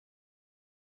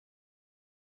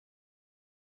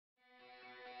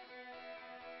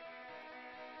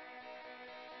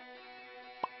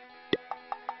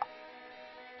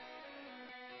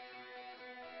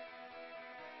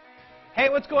Hey,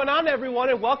 what's going on, everyone,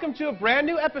 and welcome to a brand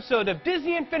new episode of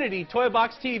Disney Infinity Toy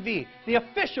Box TV, the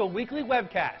official weekly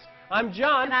webcast. I'm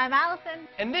John. And I'm Allison.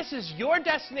 And this is your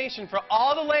destination for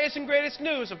all the latest and greatest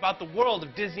news about the world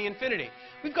of Disney Infinity.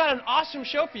 We've got an awesome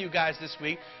show for you guys this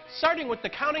week, starting with the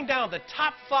counting down of the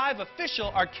top 5 official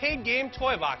arcade game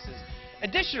toy boxes.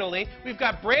 Additionally, we've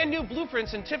got brand new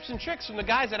blueprints and tips and tricks from the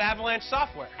guys at Avalanche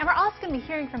Software. And we're also going to be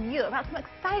hearing from you about some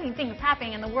exciting things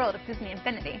happening in the world of Disney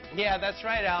Infinity. Yeah, that's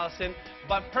right, Allison.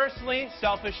 But personally,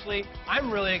 selfishly, I'm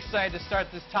really excited to start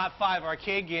this top 5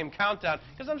 arcade game countdown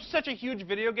because I'm such a huge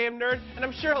video game nerd, and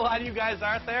I'm sure a lot of you guys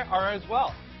out there are as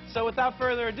well. So without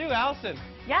further ado, Allison.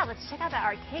 Yeah, let's check out that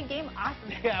arcade game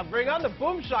awesomeness. Yeah, bring on the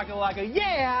boom shakalaka,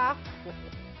 yeah!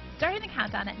 Starting the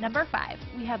countdown at number 5,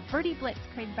 we have Birdie Blitz,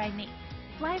 created by Nate.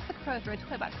 Fly as the crow through a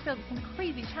toy box filled with some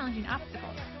crazy, challenging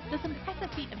obstacles. This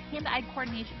impressive feat of hand-eye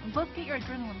coordination will both get your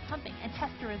adrenaline pumping and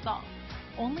test your resolve.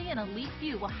 Only an elite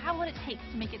few will have what it takes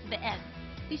to make it to the end.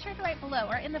 Be sure to write below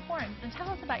or in the forums and tell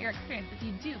us about your experience if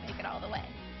you do make it all the way.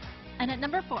 And at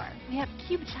number 4, we have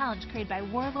Cube Challenge, created by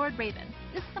Warlord Raven.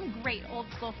 This is some great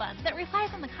old-school fun that relies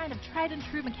on the kind of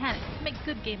tried-and-true mechanics to make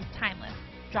good games timeless.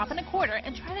 Drop in a quarter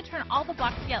and try to turn all the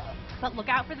blocks yellow, but look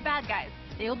out for the bad guys.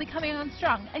 They will be coming on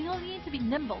strong, and you'll need to be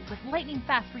nimble with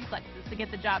lightning-fast reflexes to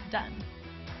get the job done.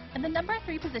 In the number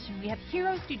 3 position, we have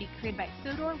Hero's Duty, created by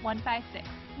Sodor156.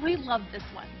 We love this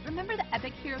one. Remember the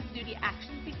epic Hero's Duty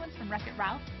action sequence from Wreck-It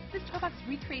Ralph? This toy box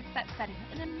recreates that setting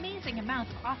with an amazing amount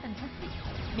of authenticity.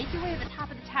 Make your way to the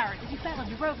top of the tower as you battle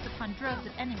droves upon droves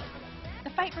of enemies. The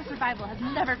fight for survival has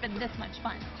never been this much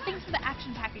fun. Thanks for the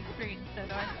action-packed experience,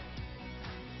 Sodor.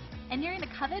 And nearing the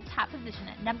coveted top position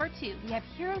at number 2, we have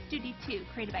Heroes Duty 2,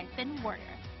 created by Finn Warrior.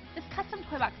 This custom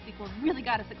toy box sequel really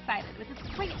got us excited with its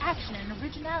great action and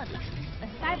originality. The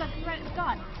cyber threat is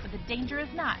gone, but the danger is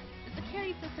not. The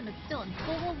security system is still in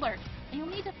full alert, and you'll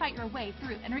need to fight your way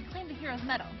through and reclaim the hero's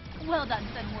medal. Well done,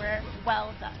 Finn Warrior.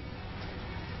 Well done.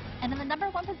 And in the number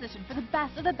 1 position for the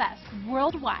best of the best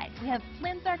worldwide, we have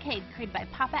Flynn's Arcade, created by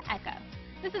Papa Echo.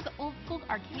 This is old-school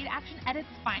arcade action at its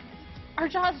finest. Our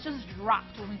jaws just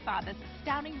dropped when we saw this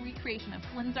astounding recreation of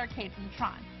Flynn's Arcade from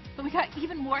Tron. But we got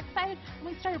even more excited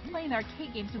when we started playing the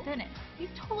arcade games within it. These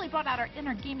totally brought out our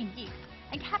inner gaming geeks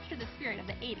and captured the spirit of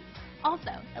the 80s.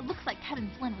 Also, it looks like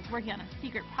Kevin Flynn was working on a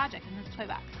secret project in this toy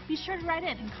box. Be sure to write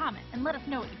in and comment and let us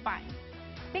know what you find.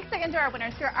 Thanks again to our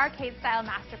winners for our arcade-style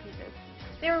masterpieces.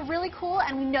 They were really cool,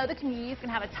 and we know the community is going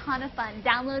to have a ton of fun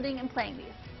downloading and playing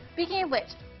these. Speaking of which,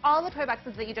 all the toy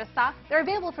boxes that you just saw, they're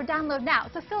available for download now,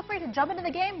 so feel free to jump into the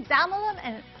game, download them,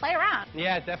 and play around.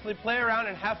 Yeah, definitely play around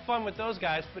and have fun with those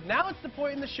guys. But now it's the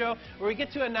point in the show where we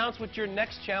get to announce what your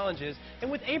next challenge is. And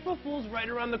with April Fool's right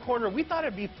around the corner, we thought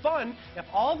it'd be fun if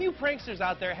all of you pranksters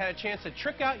out there had a chance to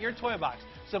trick out your toy box.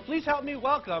 So please help me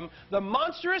welcome the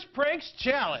Monstrous Pranks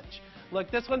Challenge. Look,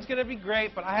 this one's going to be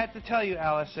great, but I have to tell you,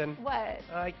 Allison. What?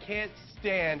 I can't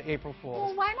stand April Fools.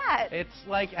 Well, why not? It's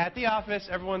like at the office,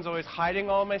 everyone's always hiding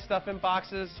all my stuff in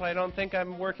boxes, so I don't think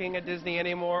I'm working at Disney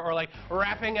anymore, or like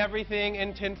wrapping everything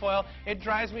in tinfoil. It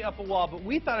drives me up a wall, but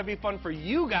we thought it'd be fun for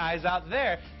you guys out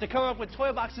there to come up with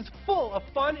toy boxes full of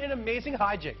fun and amazing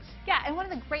hijinks. Yeah, and one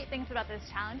of the great things about this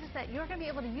challenge is that you're going to be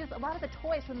able to use a lot of the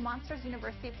toys from the Monsters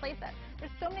University playset.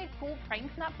 There's so many cool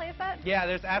pranks in that playset. Yeah,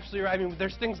 there's absolutely right. I mean,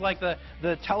 there's things like the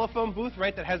telephone booth,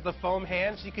 right, that has the foam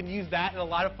hands. You can use that in a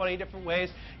lot of funny different ways.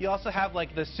 You also have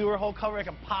like the sewer hole cover. It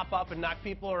can pop up and knock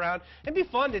people around. It'd be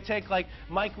fun to take like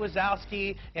Mike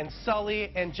Wazowski and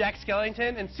Sully and Jack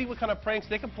Skellington and see what kind of pranks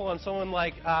they could pull on someone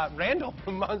like Randall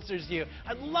from Monsters U.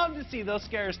 I'd love to see those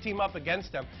scares team up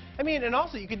against them. I mean, and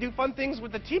also you could do fun things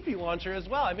with the TP launcher as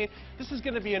well. I mean, this is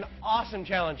going to be an awesome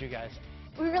challenge, you guys.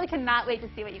 We really cannot wait to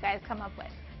see what you guys come up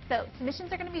with. So,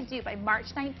 submissions are going to be due by March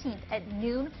 19th at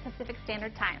noon Pacific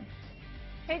Standard Time.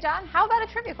 Hey, John, how about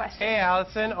a trivia question? Hey,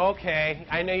 Allison. Okay.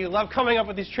 I know you love coming up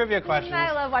with these trivia questions.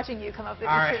 I love watching you come up with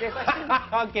All these right. trivia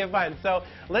questions. Okay, fine. So,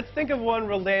 let's think of one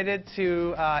related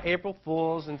to April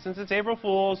Fools. And since it's April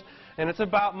Fools and it's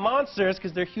about monsters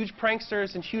because they're huge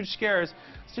pranksters and huge scares,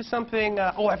 let's do something.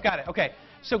 Oh, I've got it. Okay.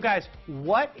 So guys,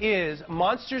 what is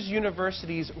Monsters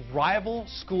University's rival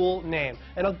school name?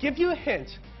 And I'll give you a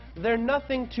hint. They're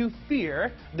nothing to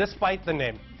fear, despite the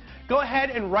name. Go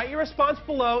ahead and write your response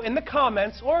below in the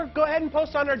comments, or go ahead and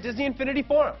post on our Disney Infinity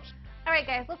forums. All right,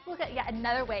 guys, let's look at yet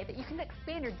another way that you can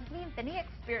expand your Disney Infinity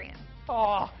experience.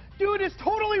 Aw, dude is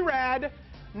totally rad.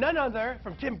 None other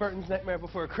from Tim Burton's Nightmare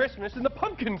Before Christmas and the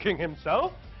Pumpkin King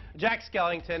himself. Jack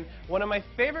Skellington, one of my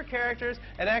favorite characters,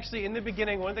 and actually in the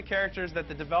beginning one of the characters that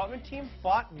the development team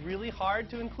fought really hard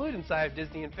to include inside of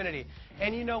Disney Infinity.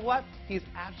 And you know what? He's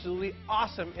absolutely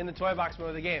awesome in the toy box mode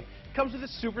of the game. Comes with a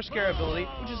super scare ability,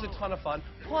 which is a ton of fun.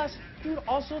 Plus, dude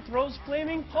also throws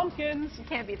flaming pumpkins. You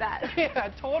can't beat that.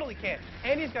 Yeah, totally can.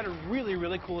 And he's got a really,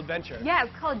 really cool adventure. Yeah,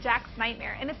 it's called Jack's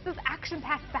Nightmare, and it's this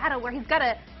action-packed battle where he's got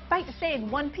to fight to stay in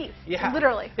one piece. Yeah.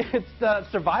 Literally. It's the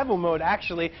survival mode,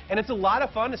 actually, and it's a lot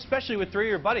of fun, especially with 3 of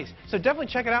your buddies. So definitely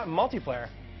check it out in multiplayer.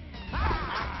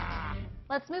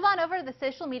 Let's move on over to the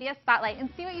social media spotlight and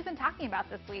see what you've been talking about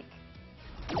this week.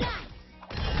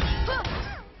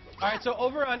 All right, so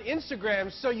over on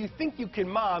Instagram, So You Think You Can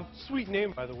Mom, sweet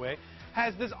name by the way,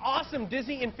 has this awesome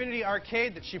Disney Infinity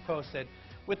Arcade that she posted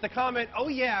with the comment, "Oh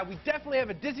yeah, we definitely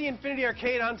have a Disney Infinity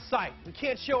Arcade on site. We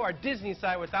can't show our Disney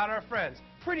side without our friends.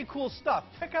 Pretty cool stuff.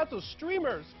 Check out those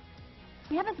streamers."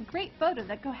 We have this great photo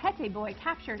that Gohete Boy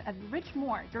captured of Rich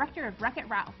Moore, director of Wreck-It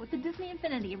Ralph, with the Disney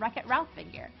Infinity Wreck-It Ralph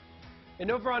figure. And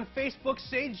over on Facebook,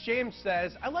 Sage James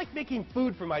says, "I like making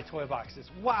food for my toy boxes.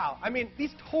 Wow, I mean,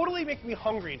 these totally make me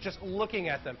hungry just looking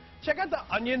at them. Check out the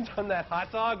onions on that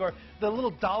hot dog, or the little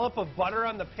dollop of butter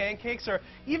on the pancakes, or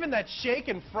even that shake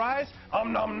and fries.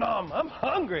 Nom nom, I'm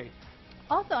hungry."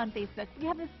 Also on Facebook, we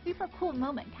have this super cool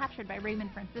moment captured by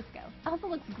Raymond Francisco. Elsa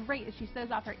looks great as she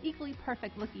shows off her equally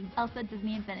perfect looking Elsa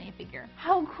Disney Infinity figure.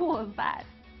 How cool is that?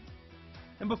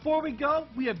 And before we go,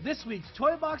 we have this week's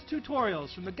Toy Box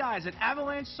tutorials from the guys at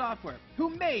Avalanche Software, who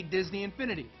made Disney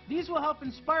Infinity. These will help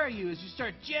inspire you as you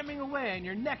start jamming away on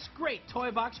your next great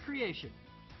Toy Box creation.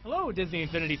 Hello, Disney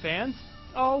Infinity fans.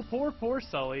 Oh, poor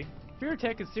Sully.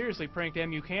 FearTech has seriously pranked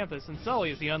MU Campus, and Sully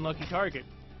is the unlucky target.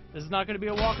 This is not going to be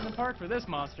a walk in the park for this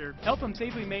monster. Help him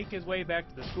safely make his way back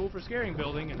to the School for Scaring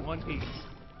building in one piece.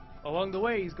 Along the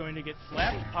way, he's going to get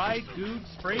slapped, pied, gooed,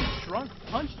 sprayed, shrunk,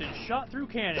 punched, and shot through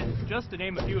cannons, just to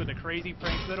name a few of the crazy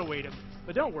pranks that await him.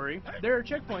 But don't worry, there are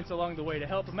checkpoints along the way to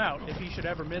help him out if he should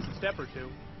ever miss a step or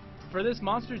two. For this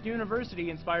Monsters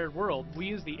University-inspired world, we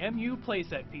use the MU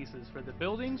playset pieces for the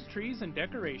buildings, trees, and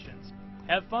decorations.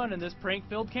 Have fun in this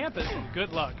prank-filled campus, and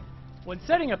good luck. When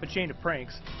setting up a chain of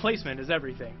pranks, placement is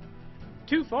everything.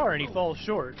 Too far and he falls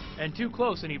short, and too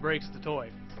close and he breaks the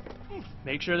toy.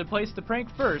 Make sure to place the prank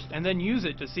first and then use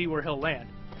it to see where he'll land.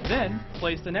 Then,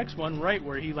 place the next one right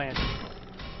where he landed.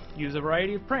 Use a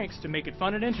variety of pranks to make it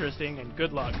fun and interesting, and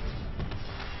good luck.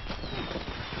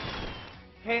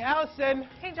 Hey, Allison.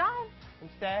 Hey, John. I'm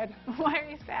sad. Why are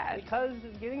you sad? Because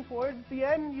it's getting towards the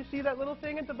end. You see that little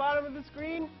thing at the bottom of the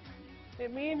screen?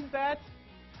 It means that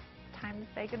Time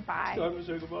to say goodbye. time to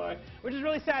say goodbye. Which is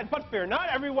really sad, but fear not,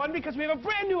 everyone, because we have a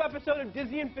brand new episode of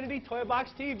Disney Infinity Toy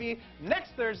Box TV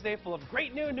next Thursday, full of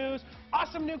great new news,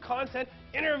 awesome new content,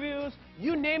 interviews,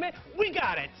 you name it, we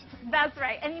got it. That's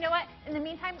right. And you know what? In the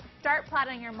meantime, start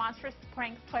plotting your Monstrous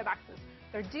Pranks toy boxes.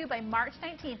 They're due by March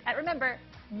 19th at, remember,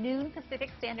 noon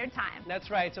Pacific Standard Time. That's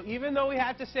right. So even though we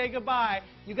have to say goodbye,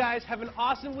 you guys have an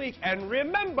awesome week. And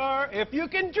remember, if you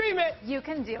can dream it, You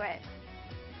can do it.